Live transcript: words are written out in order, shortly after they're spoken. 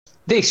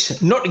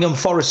This Nottingham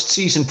Forest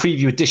season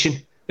preview edition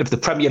of the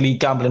Premier League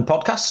Gambling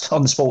Podcast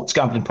on the Sports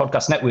Gambling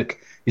Podcast Network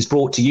is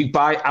brought to you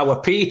by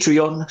our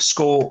Patreon.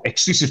 Score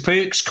exclusive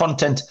perks,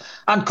 content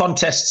and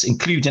contests,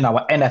 including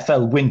our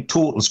NFL Win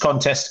Totals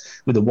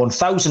contest with a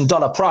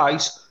 $1,000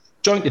 prize.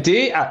 Join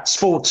today at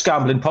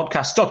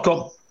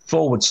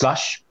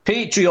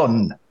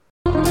sportsgamblingpodcast.com/Patreon.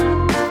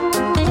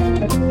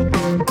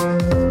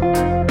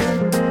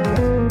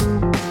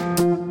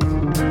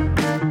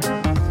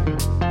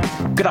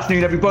 Good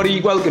afternoon,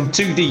 everybody. Welcome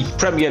to the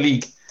Premier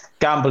League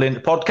Gambling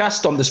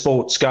Podcast on the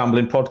Sports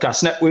Gambling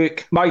Podcast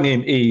Network. My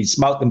name is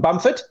Malcolm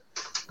Bamford.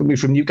 Coming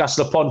from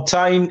Newcastle upon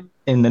Tyne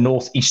in the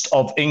northeast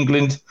of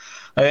England.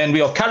 And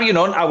we are carrying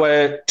on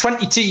our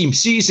 20-team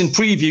season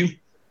preview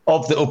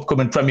of the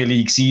upcoming Premier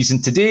League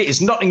season. Today is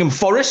Nottingham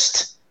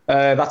Forest.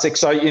 That's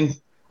exciting.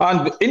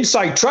 And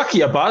inside track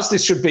here, Baz,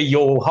 this should be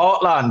your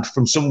heartland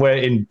from somewhere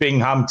in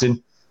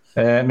Binghamton.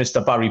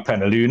 Mr. Barry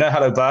Penaluna.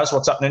 Hello, Baz.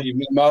 What's happening?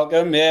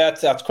 Malcolm. Yeah,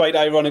 that's quite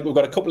ironic. We've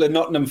got a couple of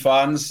Nottingham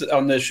fans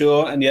on the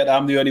show, and yet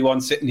I'm the only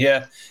one sitting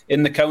here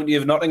in the county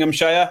of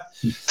Nottinghamshire.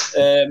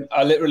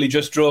 I literally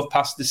just drove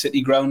past the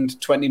City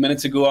Ground 20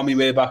 minutes ago on my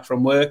way back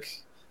from work.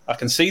 I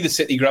can see the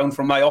City Ground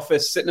from my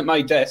office, sitting at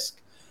my desk.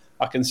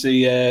 I can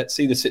see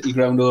the City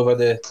Ground over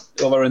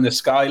in the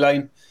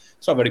skyline.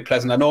 It's not very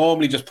pleasant. I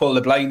normally just pull the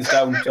blinds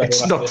down.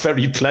 It's not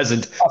very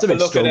pleasant. It's a bit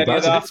strong,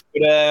 isn't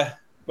it?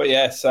 But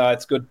yes,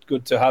 it's good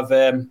to have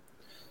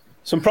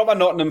some proper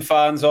Nottingham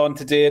fans on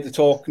today to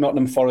talk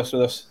Nottingham Forest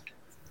with us.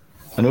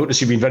 I notice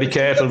you've been very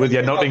careful with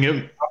your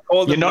Nottingham.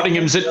 Your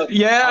Nottingham's...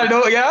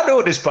 I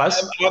noticed,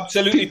 Baz. I'm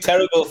absolutely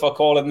terrible for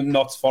calling them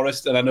Notts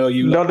Forest, and I know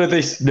you... None of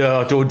this...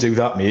 No, don't do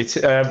that,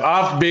 mate.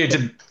 I've made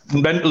a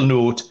mental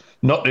note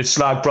not to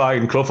slag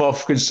Brian Clough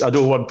off, because I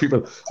don't want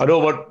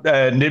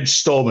Nibs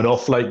storming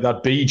off like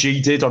that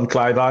BG did on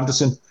Clive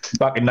Anderson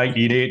back in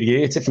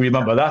 1988, if you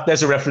remember that.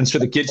 There's a reference for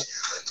the kids.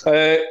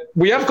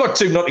 We have got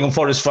two Nottingham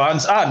Forest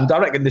fans, and I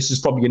reckon this is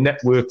probably a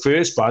network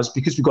first, Baz,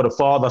 because we've got a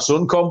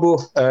father-son combo.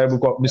 We've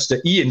got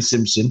Mr. Ian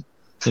Simpson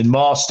and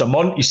Master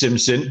Monty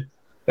Simpson.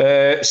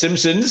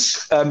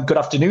 Simpsons, good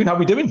afternoon. How are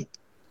we doing?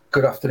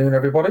 Good afternoon,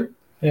 everybody.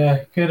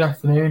 Yeah, good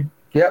afternoon.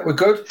 Yeah, we're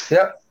good.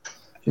 Yeah.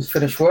 Just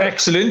finished work.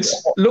 Excellent.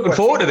 Looking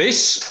forward to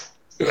this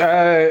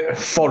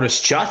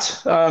Forest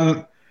chat.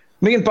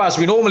 Me and Baz,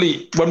 we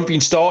normally, when we've been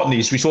starting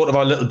these, we sort of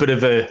have a little bit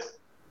of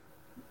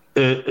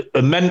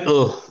a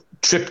mental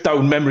trip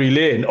down memory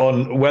lane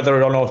on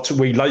whether or not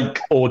we like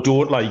or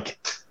don't like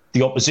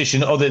the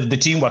opposition or the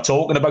team we're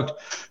talking about.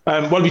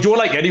 Well, we don't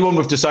like anyone,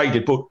 we've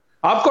decided, but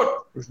I've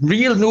got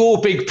no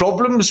big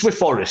problems with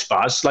Forest,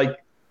 Baz. That's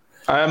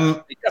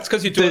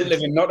because you don't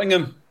live in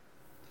Nottingham.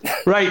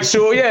 Right,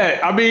 so yeah,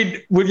 I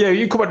mean,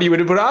 you come at you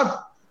with it, but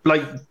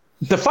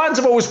the fans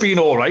have always been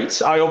all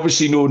right. I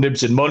obviously know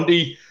Nibs and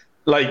Monty.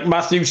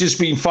 Matthews has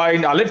been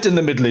fine. I lived in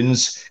the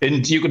Midlands,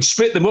 and you could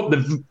split them up.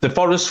 The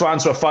Forest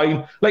fans were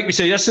fine. Like we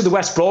said yesterday, the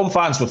West Brom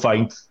fans were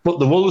fine, but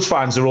the Wolves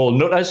fans are all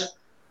nutters.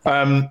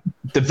 The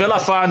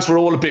Villa fans were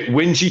all a bit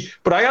whingy,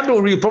 but I had no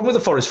real problem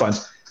with the Forest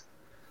fans.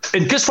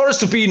 And because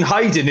Forest have been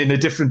hiding in a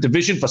different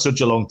division for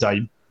such a long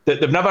time,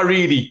 that they've never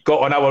really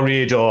got on our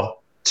radar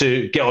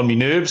to get on my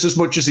nerves as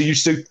much as they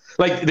used to.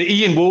 Like the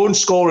Ian Woan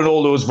scoring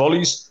all those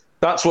volleys,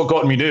 that's what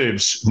got me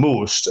nerves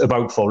most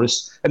about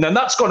Forest. And then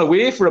that's gone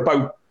away for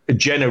about a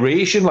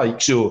generation. I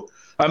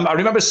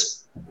remember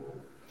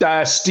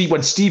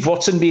when Steve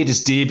Watson made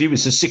his debut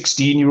as a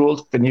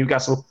 16-year-old for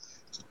Newcastle,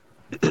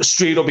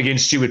 straight up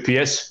against Stuart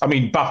Pearce. I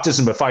mean,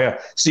 baptism of fire.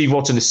 Steve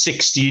Watson, a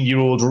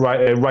 16-year-old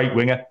right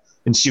winger,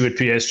 and Stuart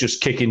Pearce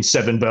just kicking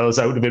 7 bells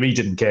out of him. He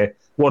didn't care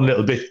one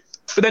little bit.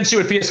 But then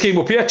Stuart Pearce came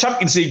up here,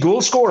 Champions League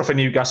goal scorer for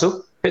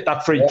Newcastle, hit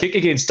that free kick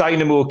against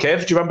Dynamo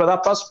Kiev. Do you remember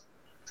that, Baz?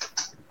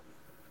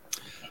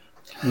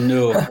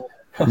 No.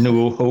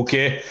 No,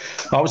 okay.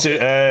 That was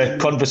a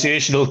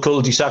conversational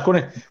cul-de-sac,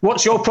 wasn't it?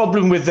 What's your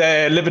problem with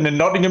living in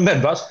Nottingham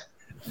then, Baz?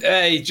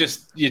 You're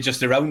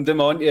just around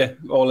them, aren't you,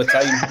 all the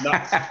time?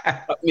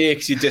 That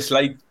makes you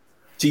dislike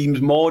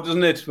teams more,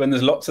 doesn't it, when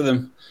there's lots of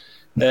them?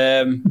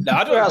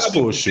 I don't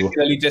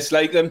particularly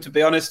dislike them, to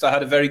be honest. I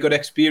had a very good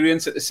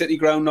experience at the City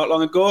Ground not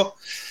long ago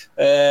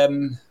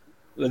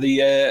with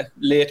the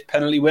late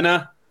penalty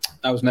winner.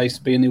 That was nice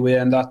to be in the away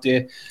end that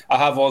day. I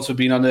have also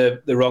been on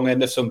the wrong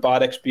end of some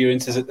bad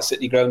experiences at the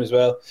City Ground as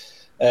well.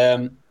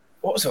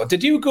 What was it?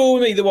 Did you go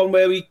with me, the one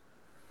where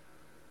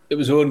it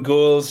was own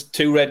goals,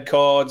 2 red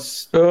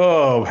cards?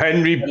 Oh,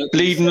 Henry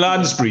bleeding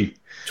Lansbury.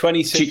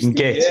 2016,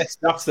 yes,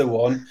 that's the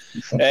one.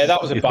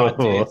 That was a bad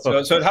day. So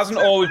it hasn't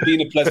always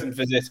been a pleasant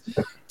visit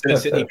to the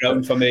City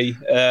Ground for me.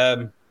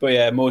 But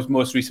yeah,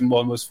 most recent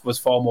one was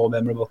far more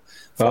memorable.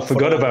 I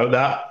forgot about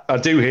that. I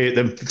do hate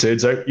them, it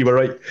turns out. You were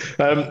right.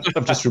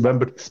 I've just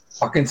remembered.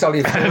 I can tell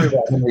you a story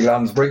about Henry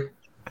Lansbury.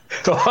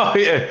 Oh,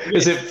 yeah.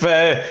 Is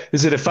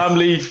it a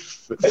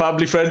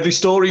family-friendly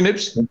story,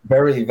 Nibs?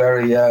 Very,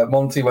 very.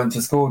 Monty went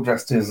to school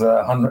dressed as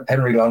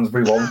Henry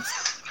Lansbury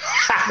once.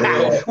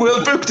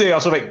 World Book Day or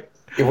something?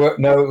 It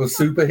was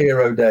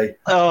Superhero Day.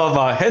 Oh,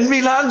 my.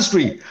 Henry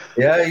Lansbury.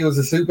 Yeah, he was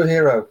a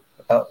superhero.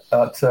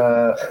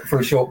 for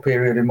a short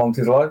period in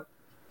Monty's life.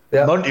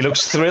 Yeah. Monty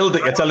looks thrilled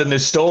that you're telling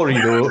this story,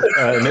 though,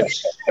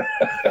 Nips.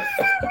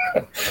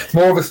 It's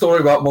more of a story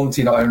about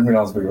Monty, not Henry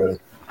Lansbury, really.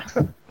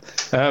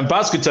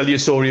 Baz could tell you a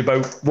story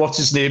about what's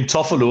his name,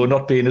 Toffolo,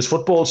 not being his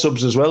football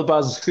subs as well,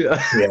 Baz.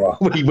 Yeah.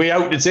 we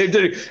out the same,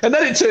 didn't he? And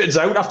then it turns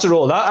out, after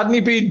all that,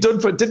 didn't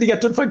he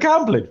get done for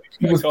gambling?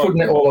 He was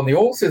putting it all on the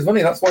horses, wasn't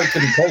he? That's why he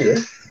couldn't pay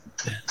you.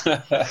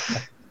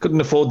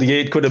 Couldn't afford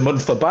the £8 a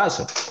month for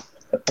Baz.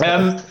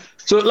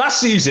 So last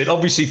season,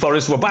 obviously,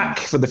 Forest were back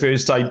for the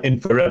first time in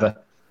forever.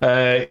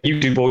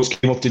 You two boys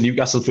came up to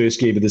Newcastle first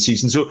game of the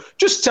season. So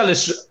just tell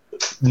us,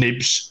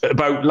 Nibs,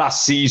 about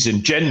last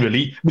season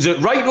generally. It was a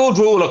right old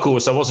roller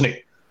coaster, wasn't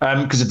it?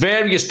 Because at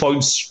various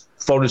points,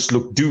 Forest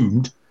looked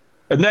doomed.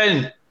 And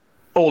then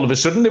all of a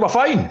sudden they were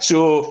fine.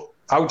 So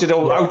how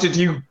did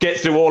you get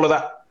through all of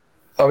that?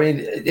 I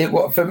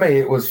mean, for me,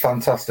 it was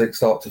fantastic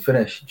start to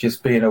finish,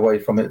 just being away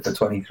from it for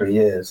 23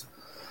 years.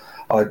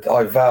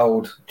 I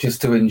vowed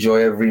just to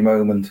enjoy every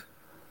moment.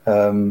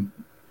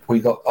 I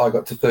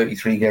got to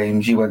 33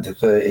 games, you went to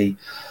 30.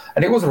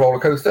 And it was a roller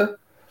coaster,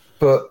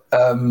 but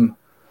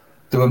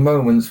there were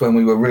moments when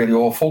we were really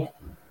awful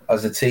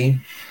as a team,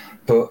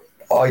 but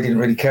I didn't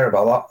really care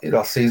about that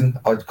last season.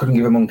 I couldn't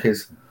give a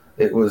monkeys.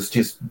 It was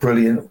just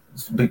brilliant,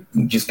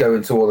 just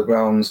going to all the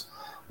grounds,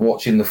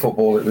 watching the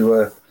football that we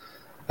were.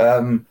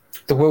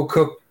 The World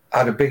Cup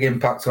had a big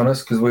impact on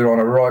us because we were on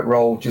a right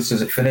roll just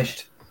as it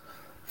finished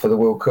for the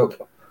World Cup.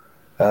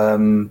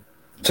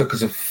 Took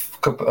us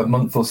a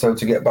month or so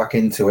to get back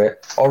into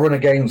it. Our run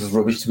of games was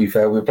rubbish, to be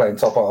fair. We were playing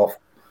top half.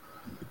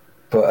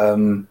 But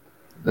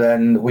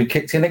then we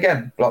kicked in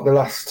again. Like the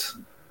last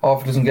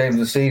half a dozen games of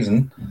the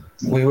season,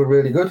 we were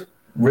really good.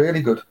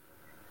 Really good.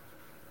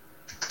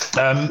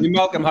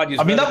 Malcolm had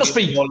that must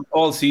be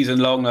all season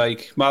long.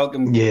 Like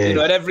Malcolm,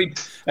 at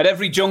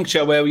every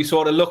juncture where we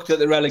sort of looked at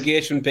the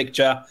relegation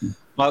picture,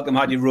 Malcolm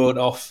had you wrote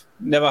off.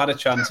 Never had a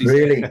chance.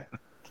 Really?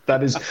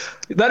 That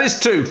is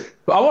true.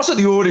 I wasn't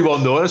the only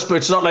one though. But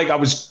it's not like I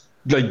was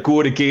like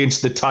going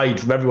against the tide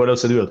from everyone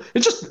else in the world.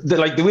 It's just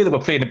like the way they were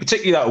playing, and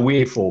particularly that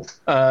away form.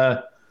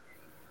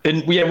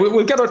 And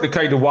we'll get on to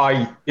kind of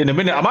why in a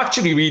minute. I'm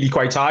actually really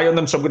quite high on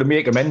them, so I'm going to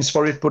make amends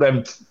for it. But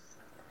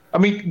I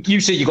mean, you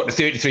say you got to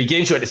 33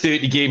 games, you went to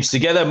 30 games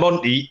together.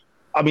 Monty,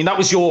 I mean, that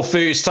was your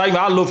first time.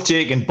 I love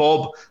taking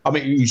Bob. I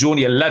mean, he's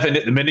only 11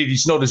 at the minute.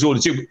 He's not as old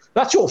as you. But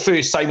that's your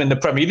first time in the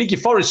Premier League. You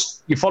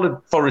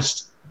followed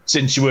Forest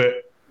since you were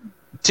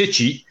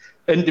titchy.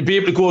 And to be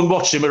able to go and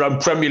watch him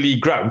around Premier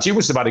League grounds, you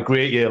must have had a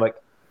great year.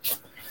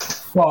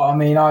 Well, I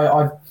mean,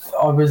 I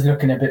was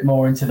looking a bit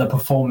more into the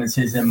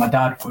performances than my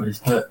dad was,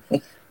 but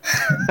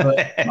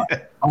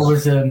I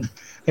was.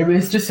 It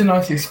was just a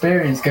nice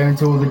experience going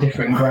to all the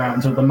different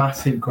grounds, all the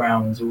massive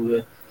grounds,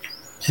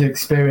 just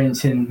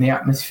experiencing the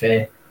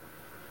atmosphere.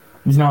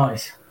 It was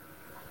nice.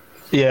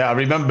 Yeah, I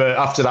remember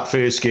after that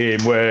first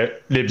game where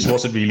Nibs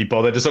wasn't really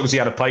bothered, as long as he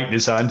had a pint in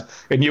his hand,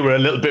 and you were a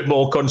little bit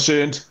more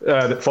concerned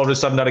that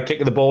Forest hadn't had a kick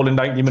of the ball in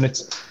 90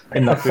 minutes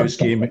in that first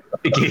game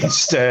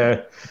against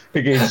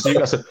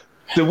Newcastle.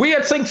 The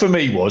weird thing for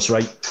me was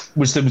there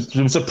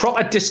was a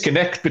proper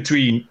disconnect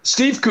between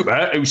Steve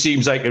Cooper, who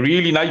seems like a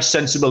really nice,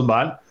 sensible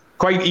man,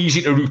 quite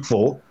easy to root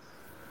for,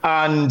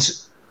 and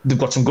they've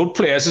got some good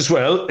players as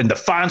well, and the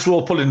fans were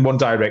all pulling in one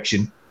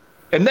direction.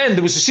 And then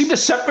there seemed a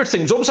separate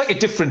thing. It was almost like a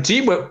different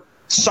team were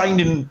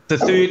signing the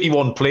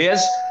 31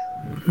 players,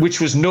 which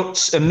was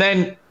nuts. And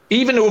then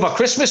even over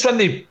Christmas when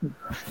they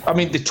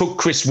took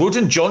Chris Wood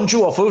and John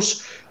Joe off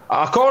us,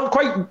 I can't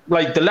quite,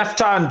 like, the left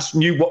hand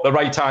knew what the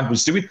right hand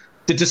was doing.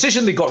 The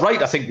decision they got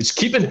right, I think, was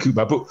keeping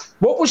Cooper. But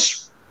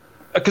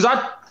because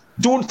I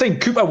don't think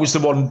Cooper was the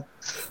one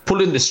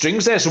pulling the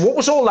strings there. So what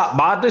was all that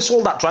madness,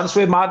 all that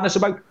transfer madness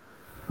about?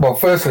 Well,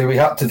 firstly, we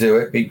had to do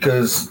it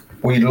because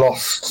we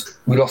lost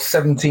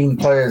 17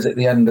 players at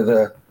the end of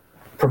the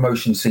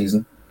promotion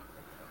season.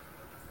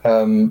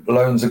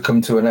 Loans had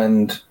come to an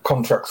end,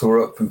 contracts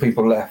were up and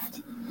people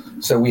left.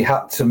 So we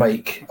had to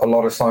make a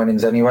lot of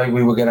signings anyway.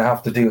 We were going to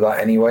have to do that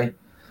anyway.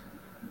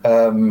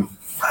 So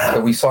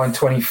we signed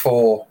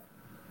 24.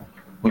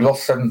 We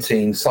lost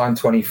 17, signed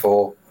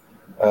 24.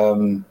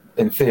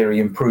 In theory,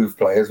 improved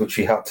players, which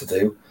we had to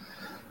do.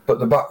 But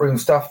the backroom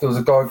staff, there was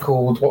a guy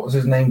called, what was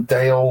his name?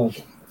 Dale.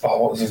 Oh,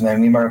 what was his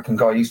name? The American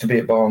guy, used to be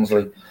at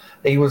Barnsley.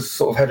 He was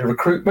sort of head of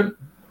recruitment.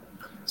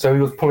 So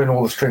he was pulling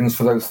all the strings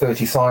for those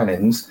 30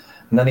 signings.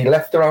 And then he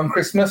left around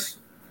Christmas.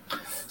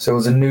 So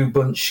as a new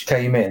bunch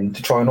came in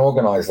to try and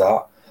organise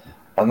that.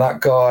 And that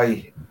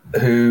guy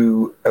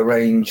who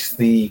arranged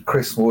the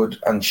Chris Wood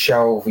and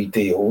Shelby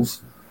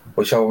deals,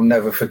 which I will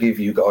never forgive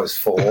you guys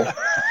for,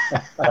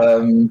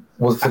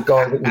 was the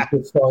guy that was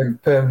just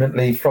signed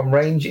permanently from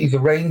Rangers. He's a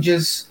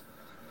Rangers,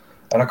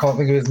 and I can't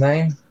think of his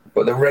name,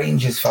 but the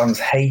Rangers fans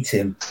hate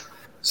him.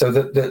 So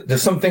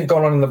there's something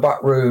going on in the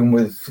back room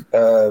with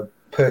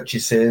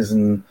purchases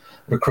and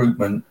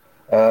recruitment.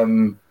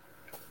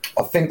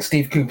 I think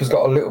Steve Cooper's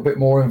got a little bit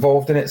more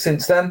involved in it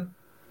since then,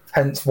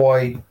 hence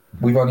why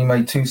we've only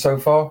made 2 so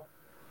far.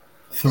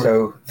 3.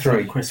 So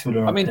 3. Chris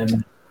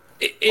Wood,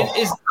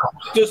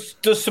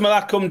 Does some of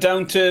that come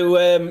down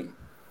to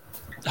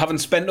having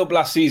spent up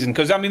last season?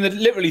 Because, I mean, they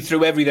literally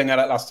threw everything at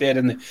it last year,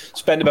 didn't they?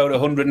 Spent about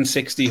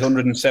 160,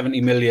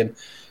 170 million.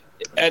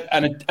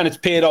 And it's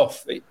paid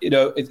off. You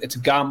know, it's a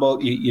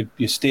gamble.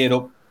 You stayed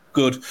up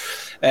good.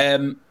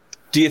 Do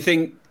you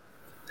think...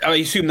 I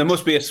assume there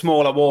must be a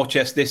smaller war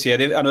chest this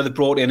year. I know they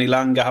brought in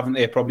Elanga, haven't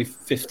they? Probably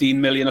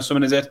 15 million or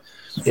something, is it?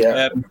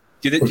 Yeah.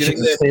 Do you think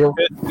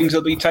things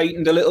will be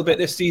tightened a little bit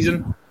this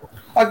season?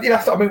 I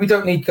mean, we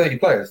don't need 30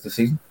 players this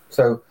season.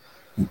 So,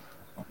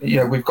 you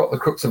know, we've got the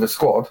crux of a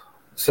squad.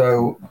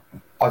 So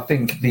I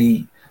think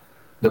the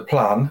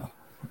plan,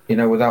 you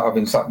know, without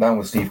having sat down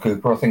with Steve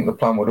Cooper, I think the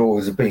plan would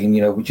always have been,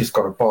 you know, we just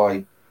got to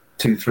buy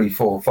 2, 3,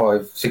 4,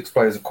 5, 6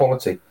 players of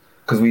quality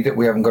because we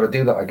haven't got to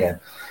do that again.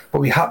 But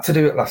we had to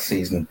do it last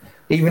season.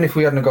 Even if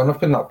we hadn't gone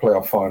up in that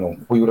playoff final,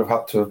 we would have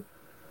had to have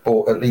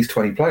bought at least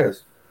 20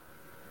 players.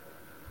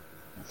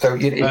 So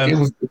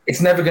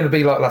it's never going to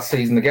be like last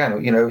season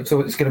again. You know, it's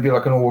going to be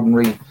like an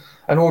ordinary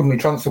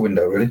transfer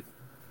window, really.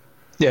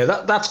 Yeah,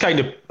 that's kind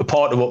of a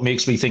part of what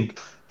makes me think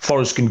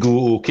Forest can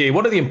go okay.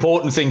 One of the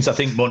important things, I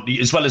think, Monty,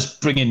 as well as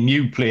bringing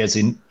new players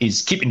in,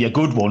 is keeping your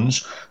good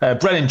ones.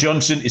 Brennan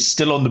Johnson is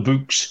still on the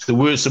books. There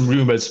were some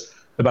rumours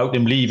about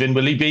him leaving.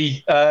 Will he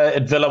be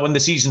at Villa when the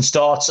season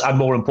starts, and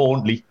more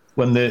importantly,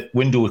 when the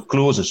window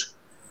closes?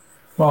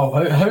 Well,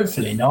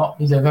 hopefully not.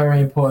 He's a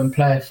very important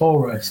player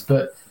for us,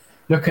 but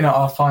looking at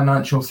our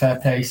financial fair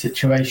play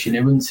situation,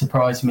 it wouldn't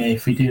surprise me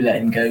if we do let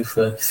him go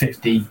for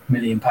 £50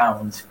 million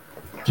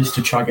just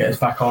to try to get us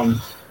back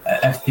on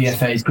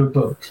FPFA's good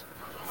books.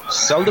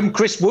 Sell them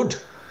Chris Wood.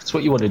 That's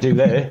what you want to do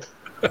there.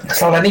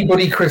 Sell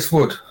anybody Chris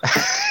Wood.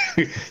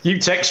 You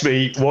text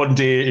me one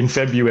day in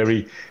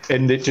February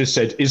and it just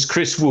said, "Is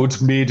Chris Wood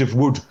made of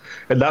wood?"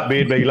 And that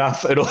made me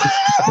laugh. And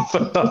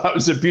that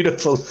was a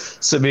beautiful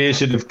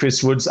summation of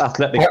Chris Wood's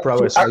athletic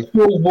prowess.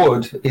 Actual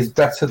Wood is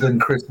better than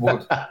Chris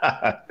Wood.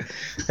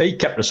 He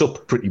kept us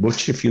up pretty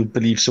much, if you'll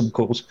believe some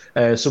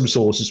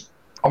sources.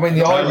 I mean,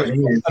 the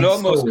irony is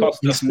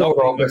he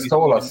scored our best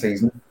goal last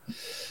season.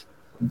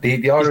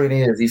 The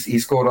irony is he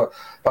scored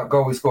that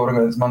goal we scored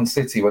against Man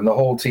City when the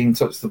whole team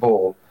touched the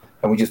ball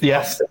and we just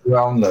passed it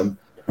around them.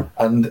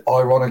 And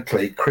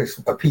ironically,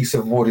 a piece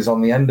of wood is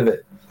on the end of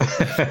it.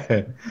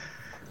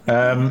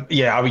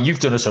 I mean, you've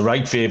done us a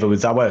right favour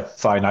with our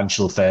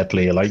financial fair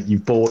play. Like,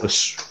 you've bought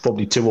us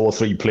probably 2 or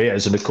 3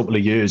 players in a couple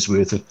of years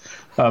worth of.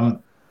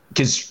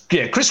 Because,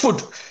 Chris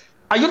Wood,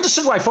 I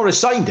understood why Forest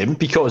signed him,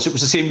 because it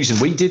was the same reason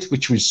we did,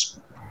 which was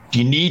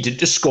you needed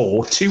to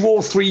score 2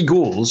 or 3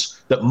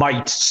 goals that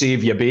might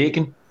save your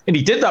bacon, and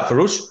he did that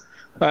for us.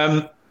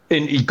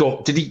 And he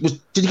got did he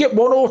get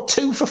 1 or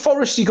 2 for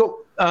Forest? He got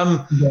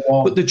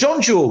but the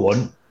John Joe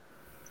one.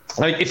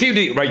 Like, if you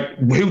do, right,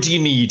 who do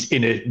you need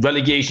in a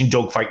relegation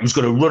dogfight who's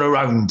going to run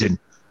around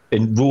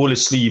and roll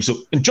his sleeves up?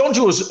 And John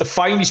Joe's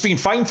fine. He's been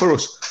fine for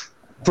us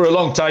for a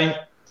long time.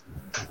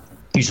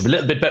 He was a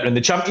little bit better in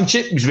the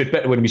Championship. He was a bit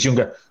better when he was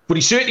younger. But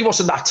he certainly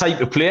wasn't that type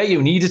of player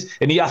you needed.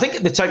 And I think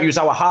at the time he was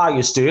our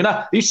highest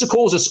earner. He used to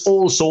cause us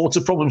all sorts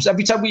of problems.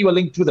 Every time we were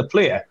linked with a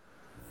player,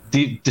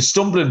 the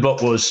stumbling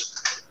block was,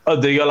 are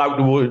they allowed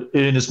to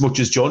earn as much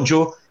as John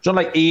Joe? He's on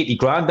like 80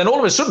 grand. Then all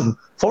of a sudden,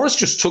 Forest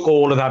just took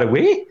all of that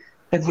away.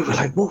 And we were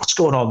like, what's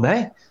going on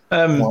there?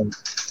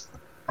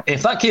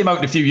 If that came out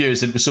in a few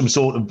years and it was some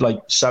sort of like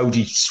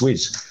Saudi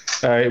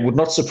Swizz, it would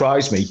not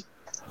surprise me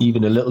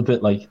even a little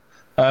bit. Like,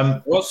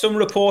 well, some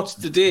reports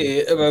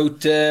today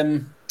about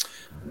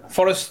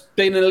Forest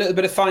being in a little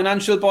bit of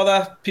financial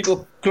bother.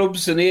 People,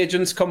 clubs and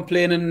agents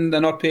complaining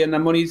they're not paying their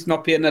monies,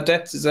 not paying their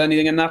debts. Is there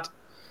anything in that?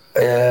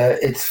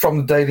 It's from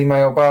the Daily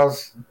Mail,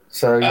 Baz.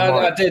 So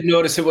I did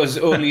notice it was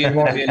only in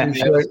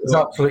there's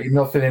absolutely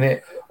nothing in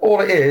it.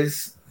 All it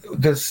is,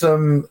 there's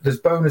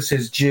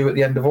bonuses due at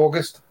the end of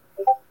August,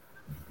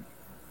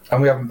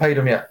 and we haven't paid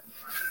them yet.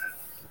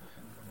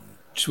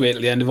 Just wait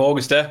till the end of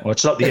August, eh? Well,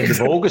 it's not the end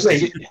of August,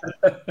 is it?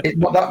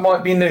 That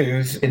might be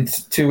news in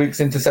 2 weeks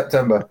into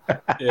September.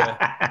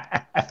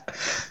 Yeah.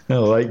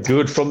 All right,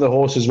 good, from the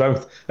horse's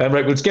mouth.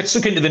 Right, let's get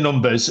stuck into the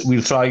numbers.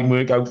 We'll try and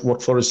work out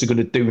what Forest are going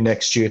to do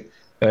next year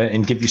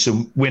and give you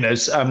some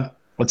winners.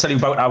 I'll tell you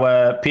about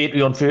our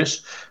Patreon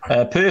first.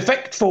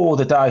 Perfect for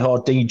the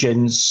diehard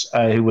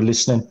DJs who were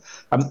listening.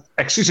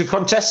 Exclusive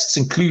contests,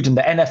 including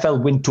the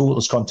NFL Win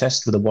Totals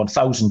contest with a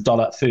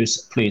 $1,000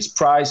 first place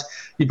prize.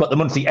 You've got the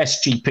monthly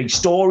SGP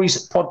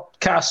Stories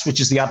podcast, which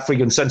is the ad-free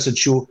uncensored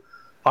show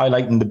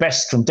highlighting the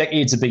best from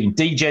decades of being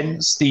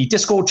DJs. The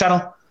Discord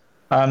channel,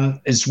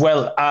 as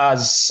well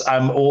as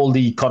all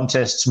the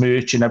contests,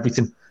 merch and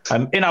everything.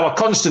 In our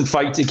constant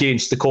fight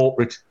against the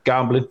corporate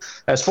gambling,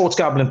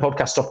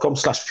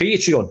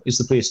 sportsgamblingpodcast.com/Patreon is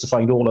the place to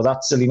find all of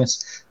that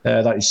silliness.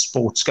 That is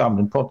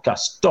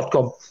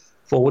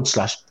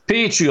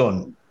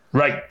sportsgamblingpodcast.com/Patreon.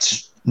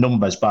 Right,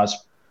 numbers, Baz.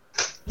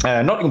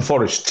 Nottingham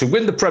Forest to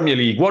win the Premier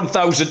League,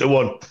 1,000 to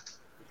 1.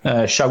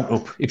 Shout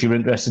up if you're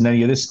interested in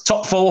any of this.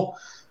 Top 4,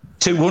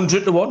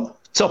 200 to 1.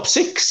 Top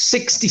 6,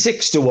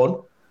 66 to 1.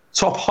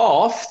 Top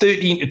half,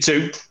 13 to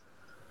 2.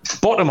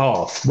 Bottom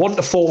half, 1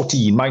 to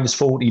 14, minus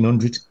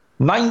 1,400.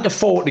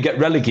 9-4 to get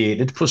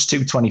relegated, plus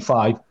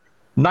 225.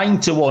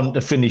 9-1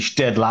 to finish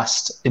dead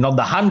last. And on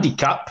the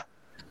handicap,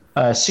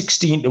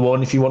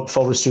 16-1 if you want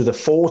Forest with a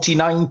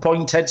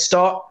 49-point head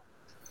start.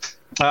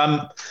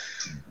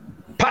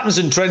 Patterns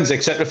and trends,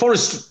 etc.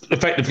 Forest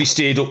effectively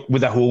stayed up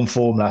with their home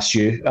form last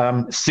year.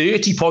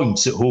 30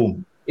 points at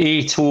home,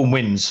 8 home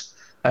wins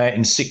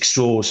in 6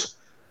 draws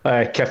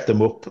kept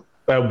them up.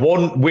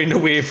 1 win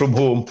away from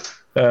home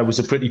was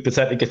a pretty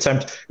pathetic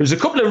attempt. There was a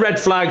couple of red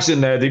flags in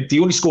there. They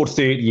only scored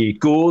 38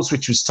 goals,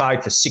 which was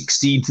tied for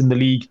 16th in the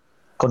league.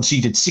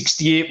 Conceded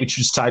 68, which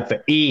was tied for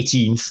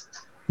 18th.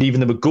 Leaving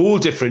them a goal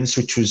difference,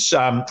 which was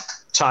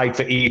tied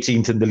for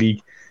 18th in the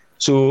league.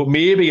 So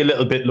maybe a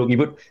little bit lucky,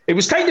 but it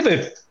was kind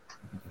of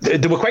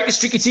they were quite a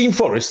streaky team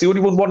for us. They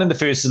only won 1 in the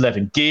first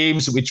 11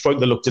 games, at which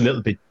point they looked a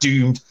little bit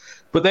doomed.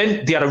 But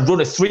then they had a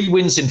run of 3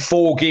 wins in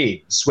 4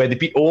 games where they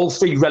beat all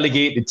 3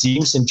 relegated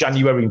teams in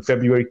January and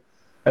February.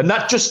 And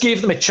that just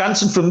gave them a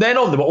chance. And from then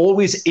on, they were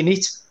always in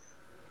it.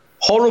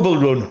 Horrible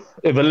run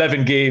of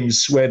 11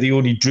 games where they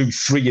only drew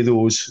 3 of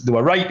those. They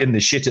were right in the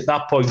shit at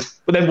that point.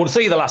 But then won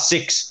 3 of the last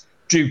 6,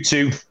 drew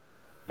 2,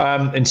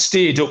 and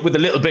stayed up with a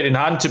little bit in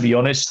hand, to be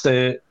honest.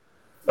 They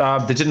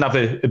didn't have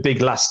a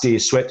big last day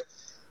sweat.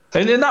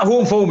 And then that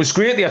home form was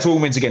great. They had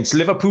home wins against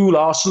Liverpool,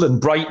 Arsenal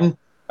and Brighton.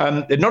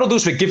 And none of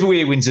those were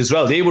giveaway wins as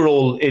well. They were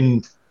all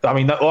in,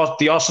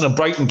 the Arsenal and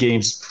Brighton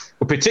games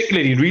were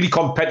particularly in really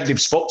competitive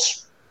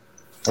spots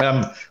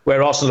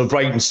where Arsenal and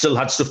Brighton still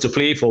had stuff to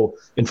play for,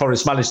 and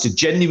Forest managed to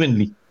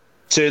genuinely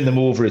turn them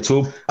over at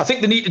home. I think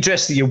they need to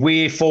address the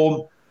away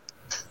form.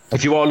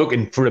 If you are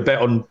looking for a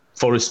bet on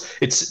Forest,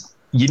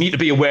 you need to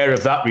be aware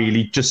of that,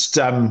 really. Just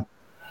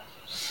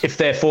if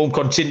their form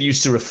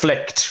continues to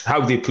reflect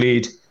how they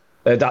played,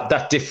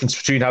 that difference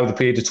between how they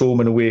played at home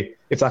and away,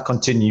 if that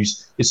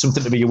continues, is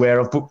something to be aware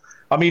of. But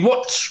I mean,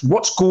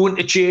 what's going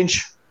to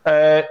change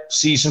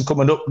season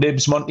coming up,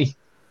 Nibs, Monty?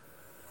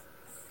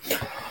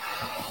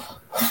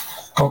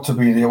 Got to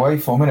be the away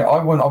form, innit?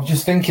 I was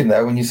just thinking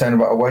there when you're saying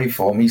about away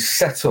form, he's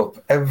set up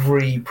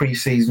every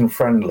pre-season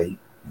friendly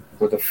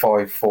with a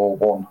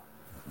 5-4-1,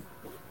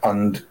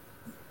 and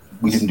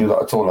we didn't do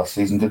that at all last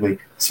season, did we?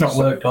 It's not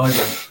worked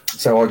either.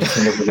 So I just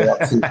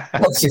wondered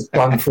what's his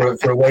plan for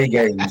away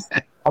games?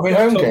 I mean,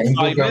 home games.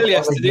 5 million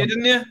yesterday,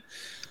 didn't you?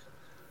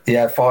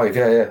 Yeah, 5.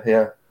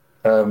 Yeah.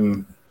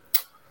 So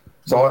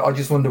I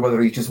just wonder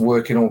whether he's just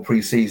working all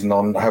pre-season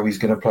on how he's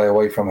going to play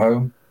away from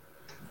home.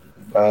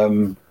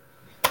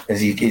 Is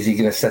he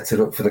going to set it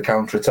up for the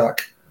counter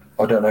attack?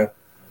 I don't know.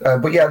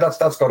 But yeah, that's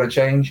got to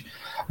change.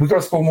 We've got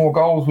to score more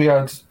goals. We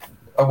had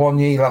a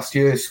Awoniyi last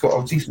year.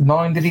 Scott,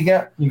 9 did he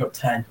get? He got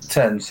 10.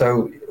 10.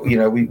 So we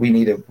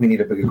need a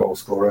bigger goal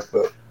scorer,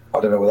 but I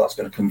don't know where that's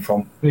going to come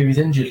from. He was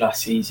injured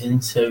last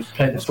season, so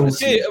played the full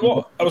season.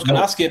 I was going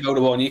to ask you about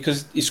Awoniyi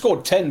because he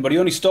scored 10, but he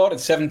only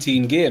started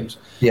 17 games.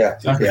 Yeah.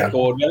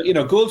 Scored,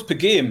 goals per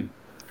game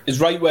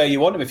is right where you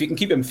want him if you can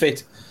keep him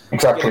fit.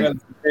 Exactly.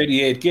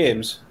 38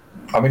 games.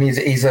 I mean,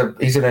 he's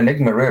an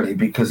enigma really,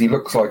 because he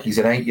looks like he's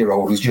an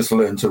 8-year-old who's just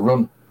learned to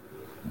run,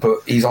 but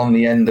he's on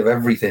the end of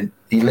everything.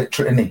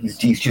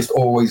 He's just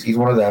always, he's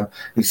one of them.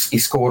 He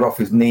scored off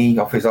his knee,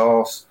 off his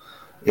arse.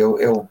 He's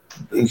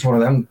one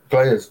of them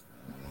players.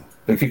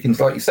 If he can,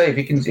 like you say,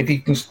 if he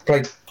can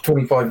play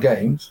 25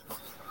 games.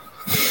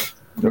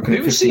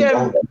 Who's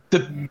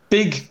the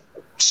big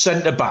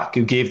centre back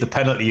who gave the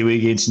penalty away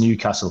against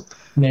Newcastle?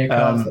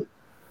 Yeah,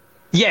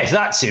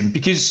 that's him.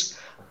 Because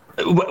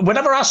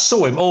whenever I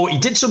saw him, he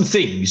did some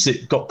things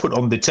that got put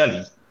on the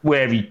telly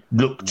where he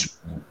looked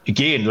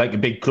again like a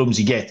big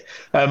clumsy get.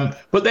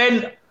 But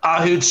then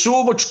I heard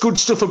so much good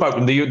stuff about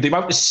him. The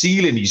amount of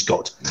ceiling he's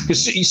got,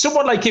 because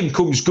someone like him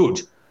comes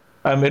good.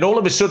 And all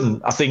of a sudden,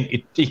 I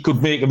think he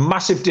could make a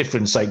massive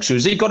difference. So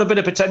has he got a bit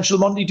of potential,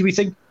 Monty, do we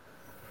think?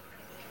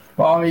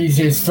 Well,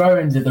 his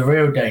throw-ins are the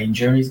real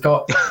danger. He's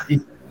got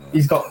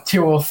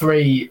 2 or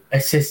 3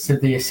 assists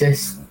of the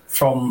assists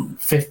from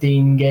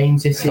 15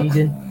 games this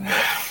season.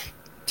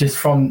 Just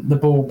from the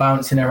ball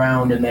bouncing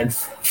around and then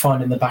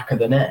finding the back of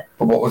the net.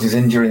 But what was his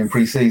injury in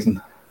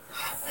pre-season?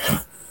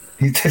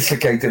 He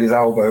dislocated his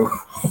elbow.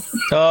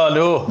 Oh,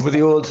 no, with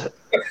the old...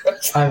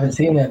 I haven't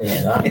seen any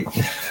of that.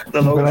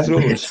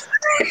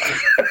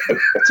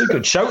 It's a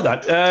good shout,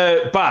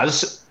 that.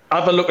 Baz,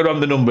 have a look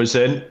around the numbers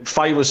then.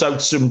 Fire us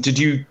out some. Did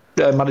you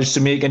manage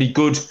to make any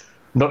good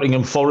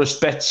Nottingham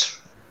Forest bets?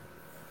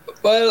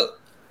 Well,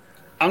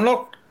 I'm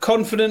not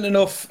confident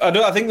enough.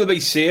 I think they'll be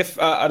safe.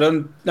 I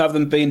don't have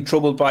them being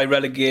troubled by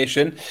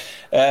relegation.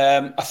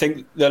 I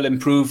think they'll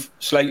improve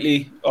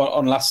slightly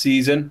on last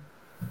season.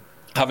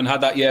 Haven't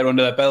had that year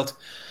under their belt.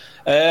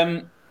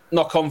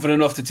 Not confident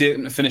enough to take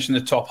them to finish in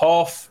the top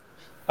half.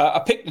 I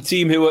picked the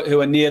team who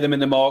are near them in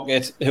the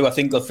market, who I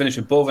think they'll finish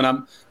above, and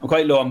I'm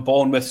quite low on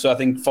Bournemouth, so I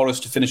think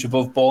Forest to finish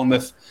above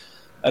Bournemouth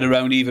at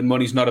around even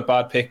money is not a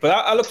bad pick. But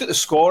I looked at the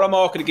scorer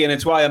market again.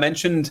 It's why I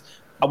mentioned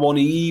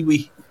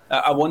Awoniyi,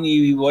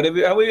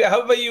 whatever,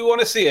 however you want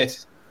to see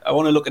it. I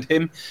want to look at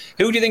him.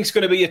 Who do you think is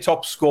going to be your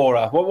top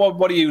scorer?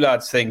 What do you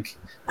lads think?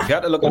 If you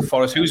had to look at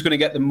Forest, who's going to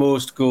get the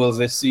most goals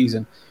this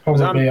season?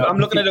 I'm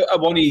looking at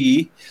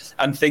Awoniyi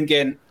and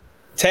thinking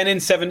 10 in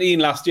 17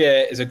 last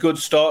year is a good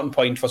starting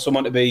point for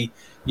someone to be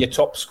your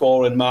top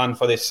scoring man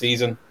for this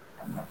season.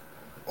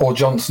 Or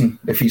Johnson,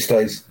 if he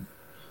stays.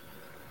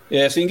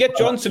 Yeah, so you can get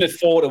Johnson at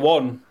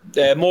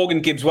 4-1.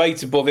 Morgan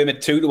Gibbs-White's above him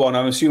at 2-1.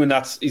 I'm assuming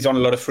he's on a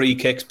lot of free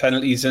kicks,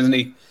 penalties, isn't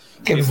he?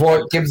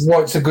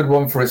 Gibbs-White's a good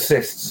one for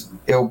assists.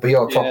 He'll be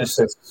our top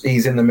assists.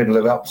 He's in the middle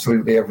of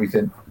absolutely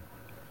everything.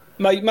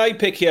 My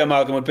pick here,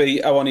 Malcolm, would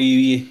be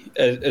Awoniyi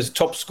as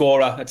top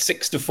scorer at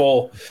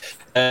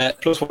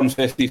 6-4, plus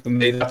 150 for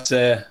me. That's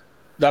the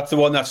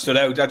one that stood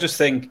out. I just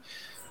think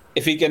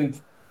if he can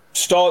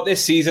start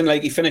this season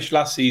like he finished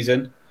last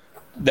season,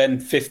 then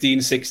 15,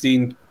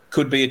 16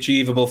 could be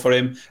achievable for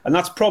him, and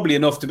that's probably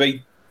enough to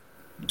be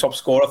top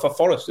scorer for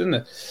Forest, isn't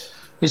it?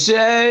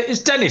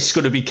 Is Dennis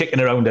going to be kicking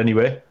around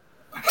anyway?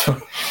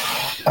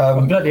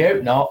 Bloody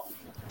hope not.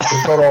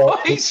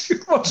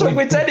 What's wrong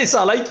with Dennis?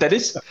 I like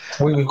Dennis.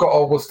 We've got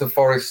Augusta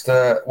Forest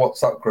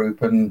WhatsApp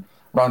group, and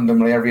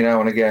randomly every now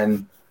and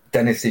again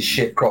Dennis's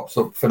shit crops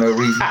up for no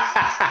reason.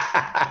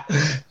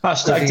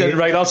 Hashtag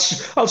right.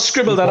 I'll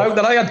scribble that out.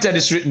 That I had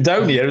Dennis written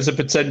down here as a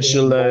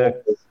potential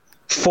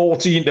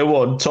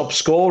 14-1 top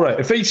scorer.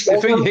 If he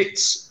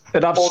hits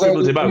and I've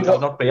scribbled him out, I'll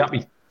not be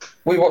happy.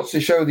 We watched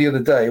a show the other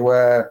day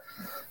where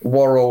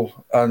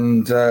Worrell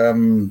and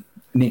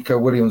Nico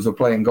Williams were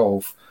playing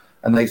golf,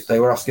 and they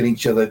were asking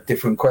each other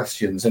different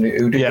questions, and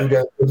who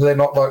do they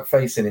not like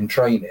facing in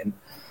training?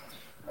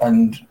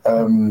 And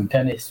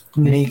Dennis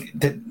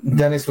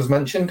was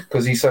mentioned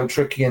because he's so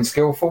tricky and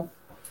skillful.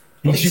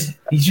 He's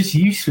just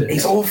useless.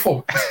 He's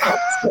awful.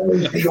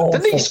 Absolutely awful.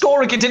 Did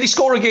he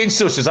score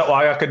against us? Is that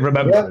why I can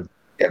remember him?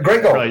 Yeah,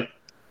 great goal. Right.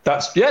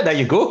 There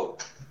you go.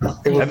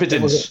 Evidence.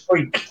 It was a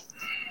freak.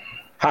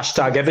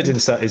 Hashtag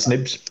evidence, that is,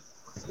 Nibs.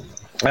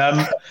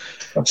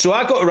 So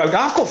I've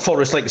got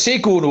Forest, like I say,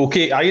 going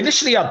okay. I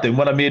initially had them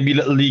when I made my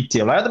little league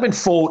deal. I had them in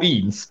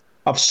 14th.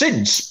 I've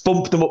since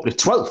bumped them up to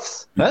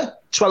 12th.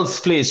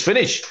 12th place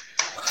finish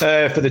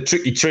for the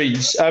Tricky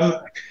Trees.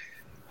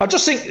 I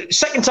just think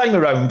second time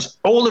around,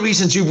 all the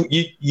reasons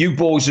you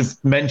boys have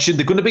mentioned,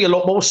 they're going to be a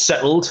lot more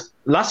settled.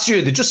 Last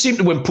year, they just seemed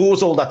to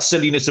impose all that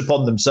silliness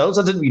upon themselves.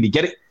 I didn't really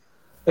get it.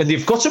 And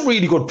they've got some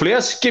really good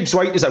players.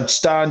 Gibbs-White is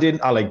outstanding.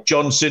 I like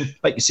Johnson.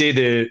 Like you say,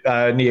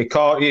 the Nia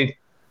Cartier.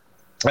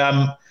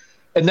 And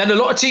then a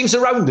lot of teams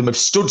around them have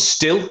stood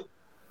still.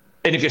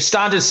 And if you're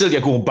standing still,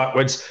 you're going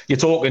backwards. You're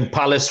talking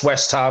Palace,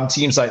 West Ham,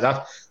 teams like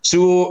that.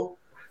 So,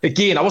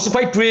 again, I wasn't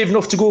quite brave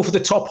enough to go for the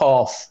top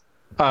half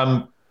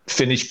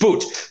finish.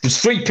 But there's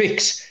 3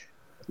 picks.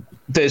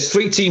 There's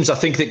 3 teams I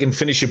think they can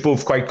finish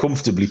above quite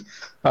comfortably.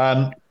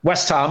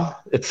 West Ham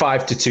at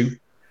 5-2.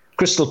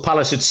 Crystal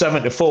Palace at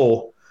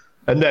 7-4.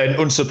 And then,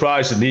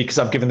 unsurprisingly, because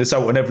I've given this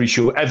out on every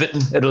show,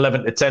 Everton at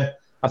 11-10.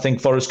 I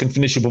think Forest can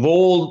finish above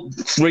all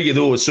 3 of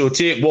those. So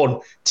take one,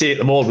 take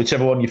them all,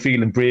 whichever one you're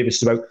feeling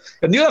bravest about.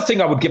 And the other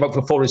thing I would give out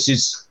for Forest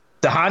is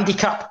the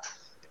handicap.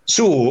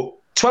 So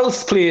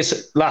 12th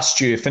place last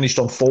year finished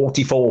on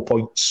 44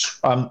 points.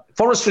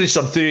 Forest finished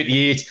on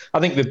 38. I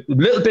think they're a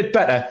little bit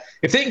better.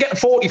 If they can get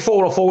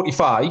 44 or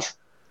 45,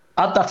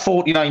 add that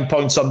 49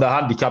 points on the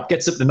handicap,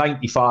 gets up to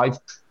 95.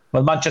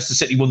 Well, Manchester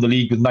City won the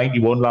league with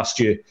 91 last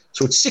year.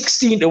 So it's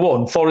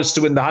 16-1 Forest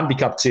to win the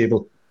handicap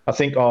table. I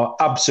think are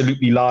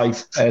absolutely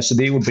live. So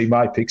they would be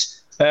my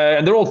picks.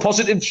 And they're all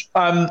positive.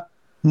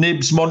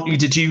 Nibs, Monty,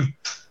 did you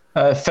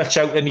fetch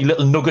out any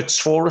little nuggets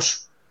for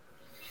us?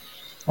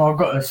 Well, I've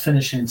got us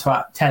finishing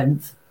to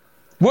 10th.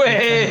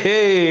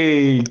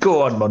 Way,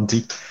 go on,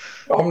 Monty.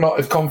 I'm not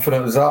as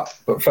confident as that,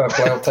 but fair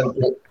play, I'll take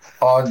it.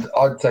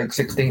 I'd take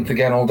 16th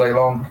again all day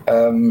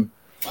long.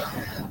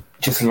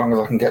 Just as long as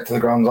I can get to the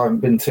grounds I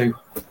haven't been to.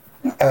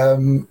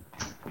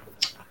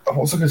 What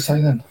was I going to say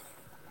then?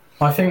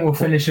 I think we'll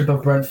finish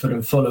above Brentford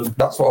and Fulham.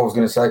 That's what I was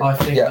going to say. I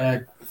think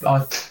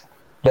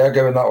they're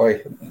going that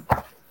way.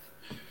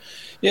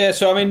 Yeah,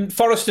 so I mean,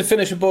 Forest to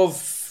finish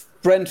above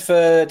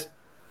Brentford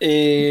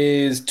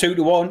is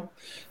 2-1,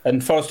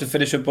 and Forest to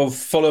finish above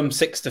Fulham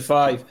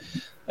 6-5.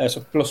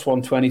 So plus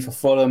 120 for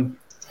Fulham,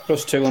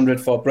 plus 200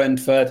 for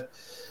Brentford.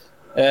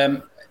 I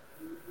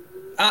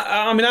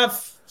mean,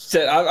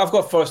 I've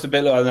got Forest a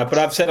bit lower than that, but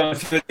I've said on a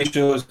few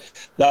shows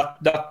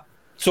that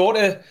sort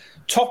of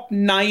top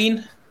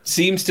 9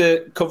 seems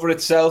to cover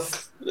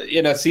itself.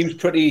 You know, it seems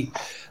pretty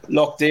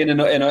locked in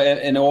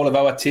all of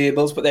our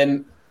tables. But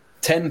then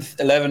 10th,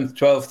 11th,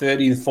 12th,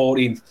 13th,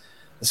 14th,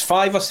 there's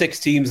 5 or 6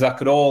 teams that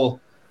could all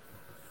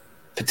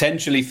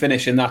potentially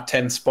finish in that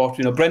 10th spot.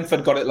 You know,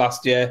 Brentford got it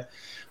last year.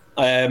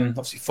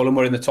 Obviously, Fulham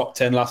were in the top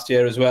 10 last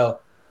year as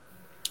well.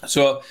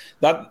 So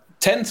that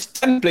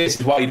 10th place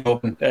is wide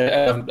open.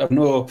 I've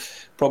no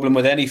problem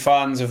with any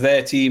fans of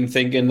their team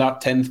thinking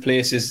that 10th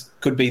place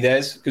could be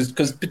theirs,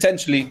 because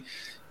potentially,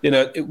 you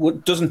know,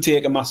 it doesn't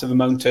take a massive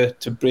amount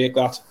to break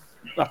that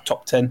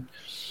top 10.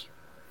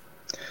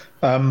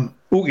 We're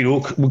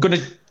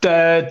going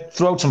to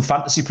throw out some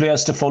fantasy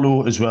players to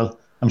follow as well.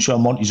 I'm sure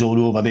Monty's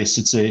all over this.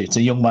 It's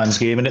a young man's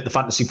game, isn't it, the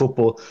fantasy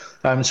football?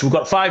 So we've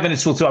got 5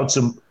 minutes. We'll throw out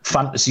some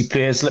fantasy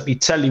players. Let me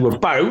tell you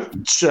about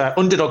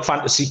Underdog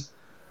Fantasy,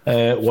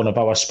 one of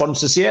our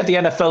sponsors here. The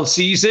NFL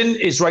season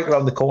is right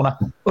around the corner.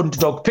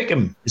 Underdog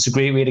Pick'em is a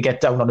great way to get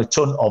down on a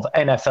ton of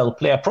NFL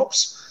player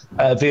props.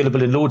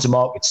 Available in loads of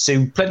markets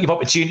too. Plenty of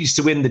opportunities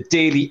to win the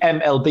daily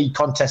MLB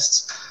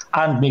contests,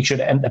 and make sure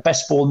to enter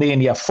Best Ball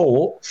Mania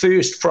 4.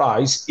 First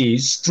prize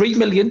is $3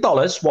 million.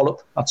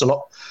 Wallop, that's a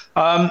lot.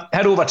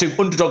 Head over to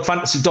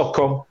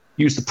underdogfantasy.com.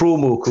 Use the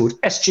promo code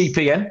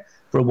SGPN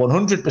for a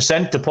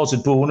 100%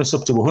 deposit bonus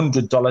up to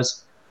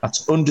 $100.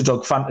 That's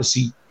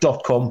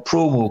underdogfantasy.com,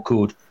 promo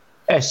code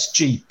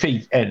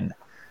SGPN.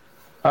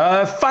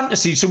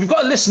 Fantasy. So we've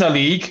got a listener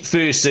league.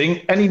 First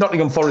thing, any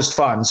Nottingham Forest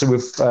fans who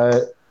have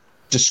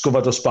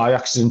discovered us by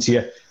accident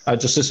here,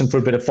 just listen for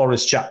a bit of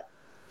Forest chat.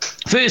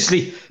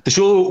 Firstly, the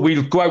show,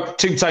 we'll go out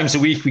 2 times a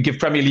week. We give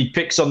Premier League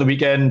picks on the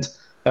weekend.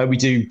 We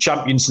do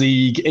Champions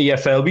League,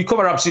 EFL. We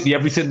cover absolutely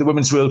everything. The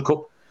Women's World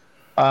Cup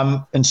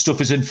and stuff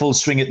is in full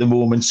swing at the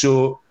moment.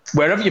 So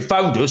wherever you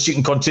found us, you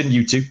can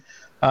continue to.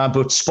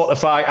 But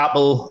Spotify,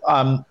 Apple,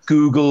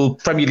 Google,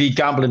 Premier League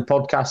Gambling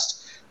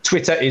Podcast.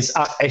 Twitter is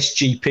at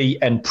SGP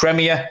and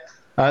Premier.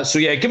 So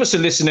yeah, give us a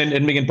listen,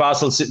 and me and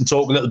Baz will sit and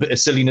talk a little bit of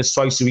silliness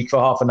twice a week for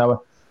half an hour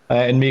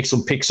and make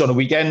some picks on a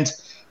weekend.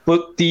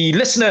 But the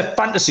Listener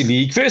Fantasy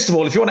League, first of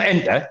all, if you want to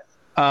enter,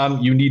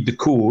 you need the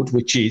code,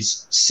 which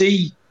is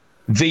CVVQAB.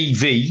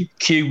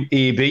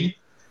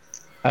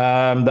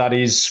 That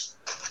is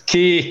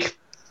Cake,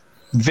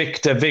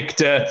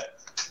 Victor,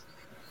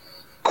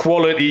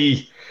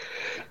 Quality,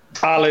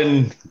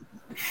 Alan,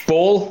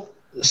 Ball,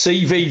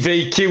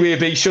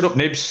 CVVQAB. Shut up,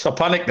 Nibs. I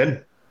panicked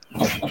then.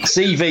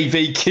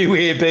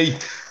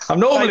 CVVQAB. I'm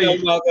normally...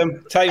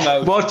 Time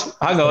out. What?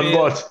 Hang on,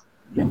 what?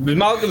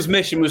 Malcolm's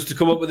mission was to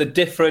come up with a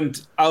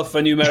different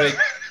alphanumeric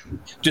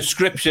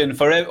description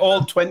for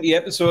all 20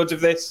 episodes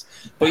of this.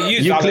 But you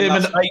used Alan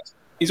last night.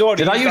 He's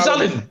already. Did I use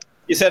Alan?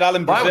 You said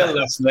Alan Brazil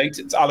last night.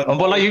 It's Alan.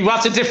 Well,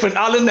 that's a different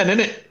Alan then,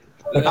 isn't it?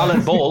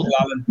 Alan Ball.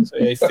 Alan. So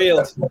yeah, he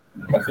failed.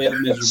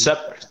 Miserably.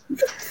 Separate.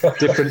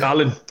 Different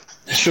Alan.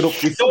 Shut up.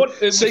 We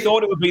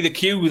thought it would be the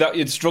Q that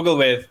you'd struggle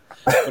with.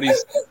 But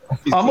he's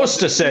I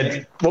must have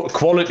said what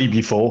quality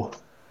before.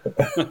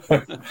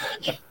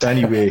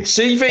 Anyway,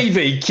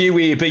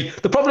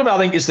 CVVQAB. The problem, I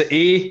think, is the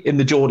A in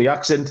the Geordie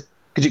accent,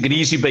 because it could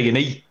easily be an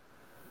E.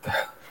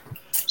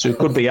 So it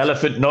could be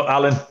elephant, not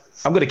Alan.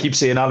 I'm going to keep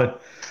saying Alan.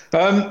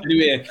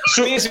 Anyway,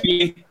 so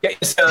basically, get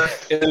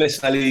yourself in the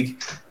Listener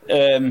League.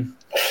 Yeah,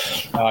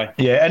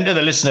 enter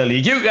the Listener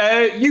League.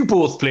 You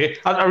both play.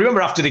 I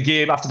remember after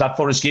that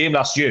Forest game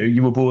last year,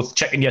 you were both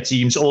checking your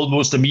teams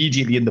almost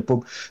immediately in the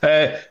pub.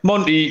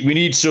 Monty, we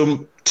need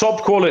some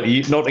top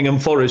quality Nottingham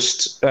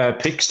Forest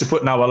picks to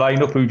put in our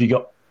lineup. Who have you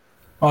got?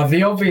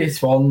 The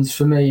obvious ones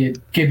for me are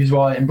Gibbs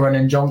White and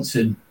Brennan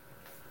Johnson.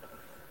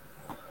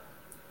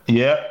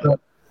 Yeah.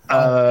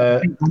 I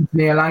think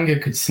Anthony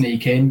Elanga could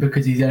sneak in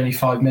because he's only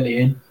 5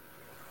 million.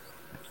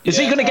 Is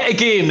he going to get a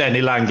game then,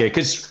 Elanga?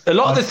 Because a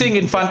lot of the thing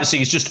in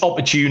fantasy is just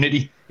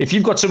opportunity. If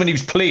you've got someone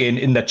who's playing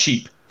and they're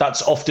cheap,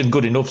 that's often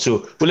good enough.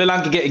 So will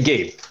Elanga get a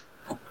game?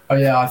 Oh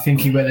yeah, I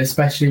think he will,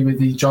 especially with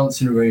these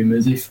Johnson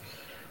rumours. If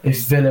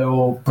Villa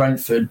or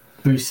Brentford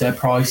boost their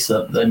price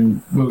up,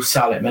 then we'll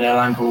sell him and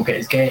Elanga will get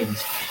his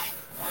games.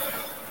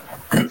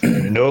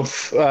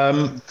 Enough.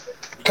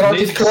 Can I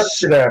just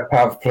correct you there,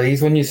 Pav,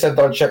 please? When you said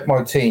that I check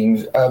my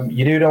teams,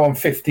 you do know I'm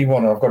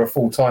 51 and I've got a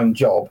full-time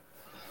job,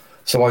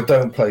 so I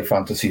don't play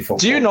fantasy football.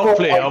 Do you not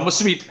play? I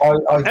must be.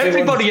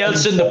 Everybody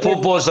else in the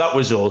pub that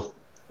was all.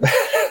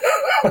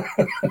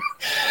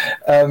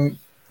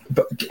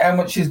 But how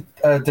much is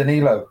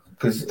Danilo?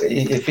 Because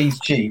if he's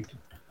cheap,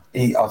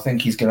 I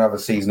think he's going to have a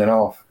season and a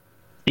half.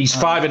 He's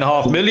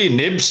 5.5 million,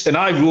 Nibs, and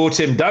I wrote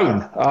him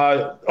down.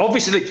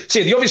 Obviously,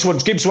 see, the obvious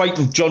ones, Gibbs White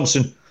and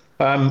Johnson,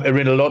 are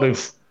in a lot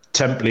of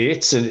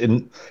templates,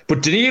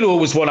 but Danilo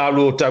was one I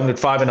wrote down at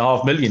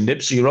 5.5 million,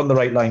 Nibs, so you're on the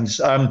right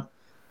lines. I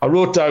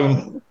wrote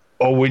down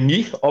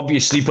Owinyi,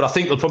 obviously, but I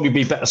think there'll probably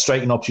be better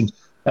striking options.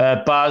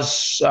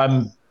 Baz,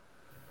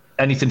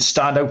 anything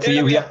stand out for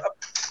you here?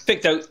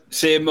 Picked out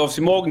same,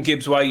 obviously Morgan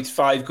Gibbs White,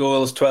 5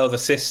 goals, 12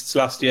 assists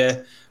last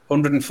year,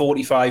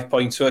 145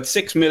 points. So at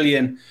 6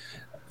 million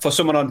for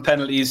someone on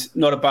penalties,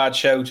 not a bad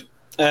shout.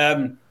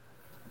 Awoniyi,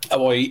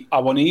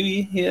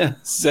 yeah,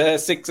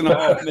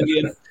 6.5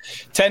 million.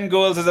 10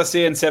 goals, as I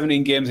say, in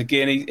 17 games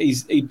again.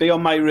 He'd be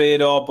on my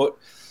radar, but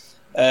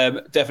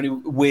definitely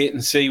wait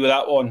and see with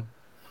that one.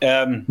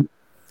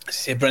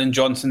 Say Brennan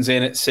Johnson's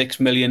in at 6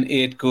 million,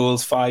 8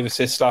 goals, 5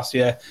 assists last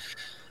year.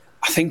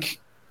 I think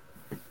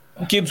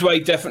Gibbs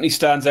White definitely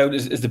stands out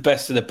as the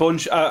best of the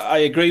bunch. I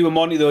agree with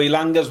Monty, though.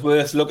 Elanga's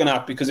worth looking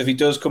at, because if he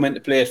does come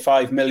into play at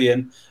 5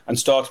 million and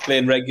starts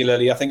playing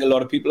regularly, I think a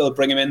lot of people will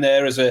bring him in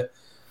there as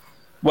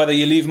whether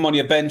you leave him on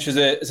your bench as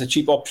a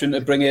cheap option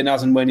to bring in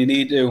as and when you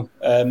need to.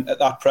 At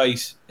that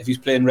price, if he's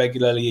playing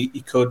regularly,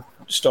 he could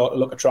start to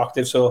look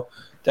attractive. So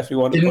definitely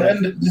want to.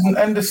 Didn't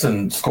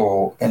Henderson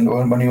score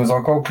when he was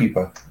our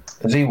goalkeeper?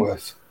 Is he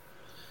worth?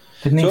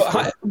 Didn't he? So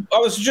I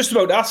was just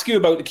about to ask you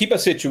about the keeper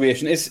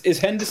situation. Is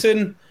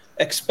Henderson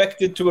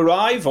expected to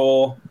arrive,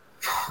 or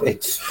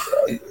It's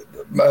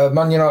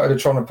Man United are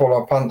trying to pull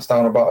our pants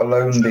down about a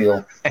loan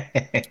deal,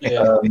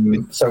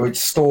 so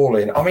it's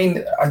stalling. I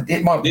mean,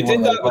 it might be. They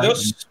did that with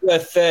us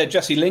with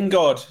Jesse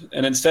Lingard,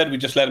 and instead we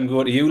just let him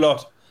go to you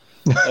lot.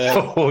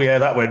 Oh yeah,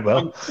 that went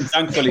well.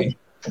 Thankfully,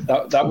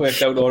 that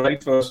worked out all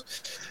right for us.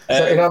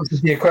 So in answer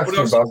to your question,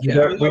 Baz,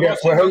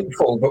 we're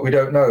hopeful, but we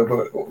don't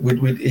know.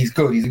 But he's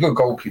good. He's a good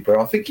goalkeeper.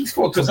 I think he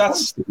scored some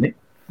points, didn't he?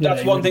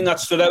 That's one thing that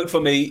stood out for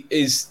me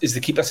is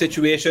the keeper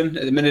situation.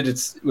 At the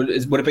minute, would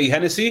it be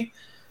Hennessy?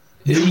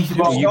 You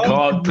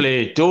can't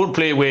play. Don't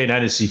play Wayne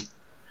Hennessy.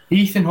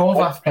 Ethan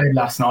Horvath played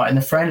last night in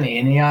the friendly,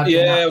 and he had.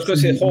 I was going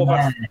to say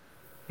Horvath.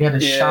 He had a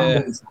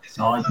shambles last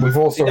night. We've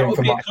also that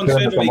would be a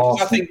concern for me,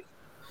 because I think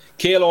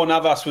Keylor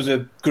Navas was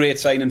a great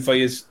signing for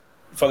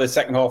the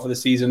second half of the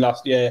season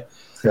last year.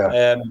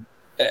 Yeah.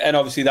 And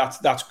obviously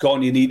that's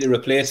gone. You need to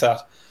replace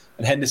that.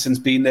 And Henderson's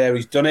been there.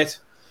 He's done it.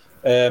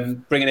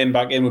 Bringing him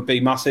back in would be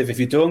massive. If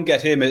you don't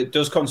get him, it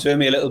does concern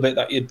me a little bit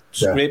that you're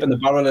scraping the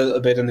barrel a little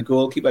bit in the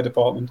goalkeeper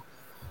department.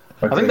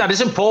 I think that is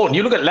important.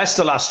 You look at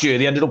Leicester last year;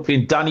 they ended up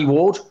playing Danny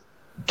Ward.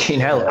 King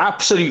hell,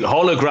 absolute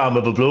hologram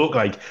of a bloke.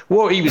 Like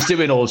what he was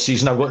doing all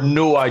season, I've got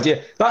no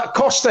idea. That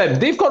cost them.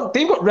 They've got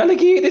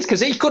relegated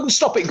because he couldn't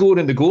stop it going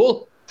in the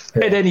goal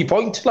at any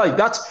point. Like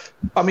that's,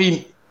 I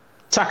mean,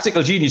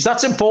 tactical genius.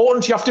 That's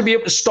important. You have to be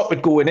able to stop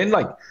it going in.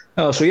 Like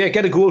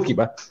get a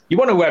goalkeeper. You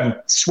want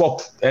to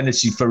swap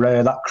Hennessy for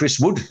that Chris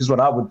Wood is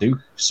what I would do.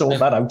 Sort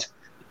that out.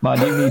 Man,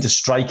 you need a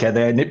striker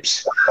there,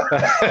 Nips.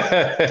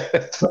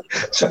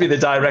 Should be the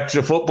director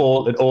of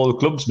football at all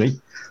clubs, me.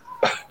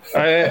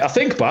 I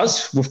think,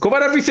 Baz, we've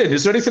covered everything.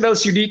 Is there anything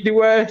else you need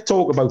to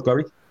talk about,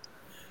 Barry?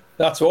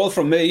 That's all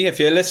from me. If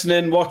you're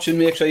listening, watching,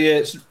 make sure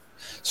you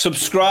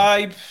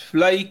subscribe,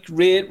 like,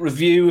 rate,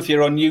 review. If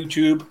you're on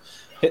YouTube,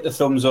 hit the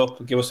thumbs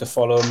up, give us a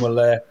follow, and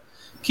we'll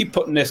keep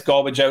putting this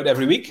garbage out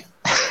every week.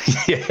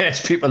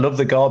 Yes, people love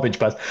the garbage,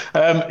 Baz.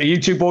 Are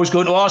you two boys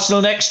going to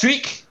Arsenal next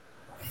week?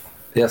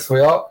 Yes, we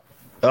are.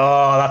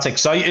 Oh, that's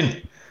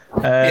exciting.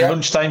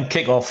 Lunchtime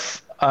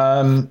kickoff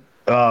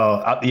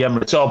at the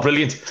Emirates. Oh,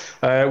 brilliant.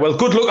 Well,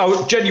 good luck.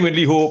 I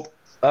genuinely hope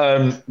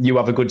you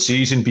have a good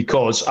season,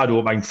 because I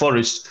don't mind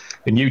Forest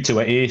and you two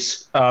are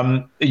ace.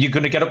 Are you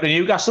going to get up to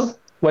Newcastle?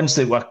 When's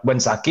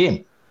that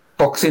game?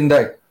 Boxing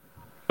Day.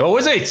 Oh,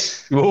 is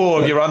it?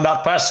 Oh, you're on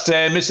that past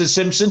Mrs.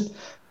 Simpson?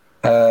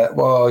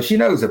 Well, she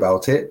knows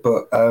about it,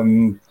 but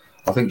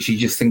I think she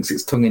just thinks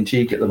it's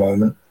tongue-in-cheek at the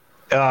moment.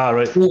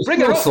 Right. Bring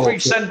her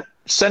up.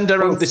 Send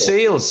her out the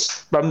sales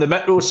from the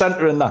Metro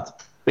Centre and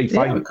that. Be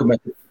fine. We could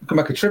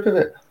make a trip of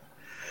it.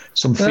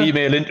 Some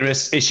female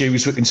interest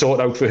issues we can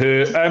sort out for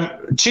her.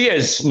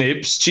 Cheers,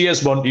 Nibs.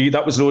 Cheers, Monty.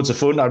 That was loads of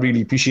fun. I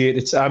really appreciate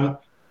it. Have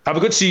a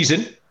good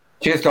season.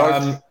 Cheers,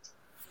 guys.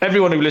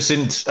 Everyone who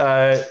listened,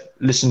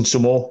 listen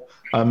some more.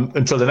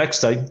 Until the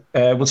next time,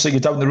 we'll see you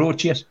down the road.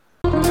 Cheers.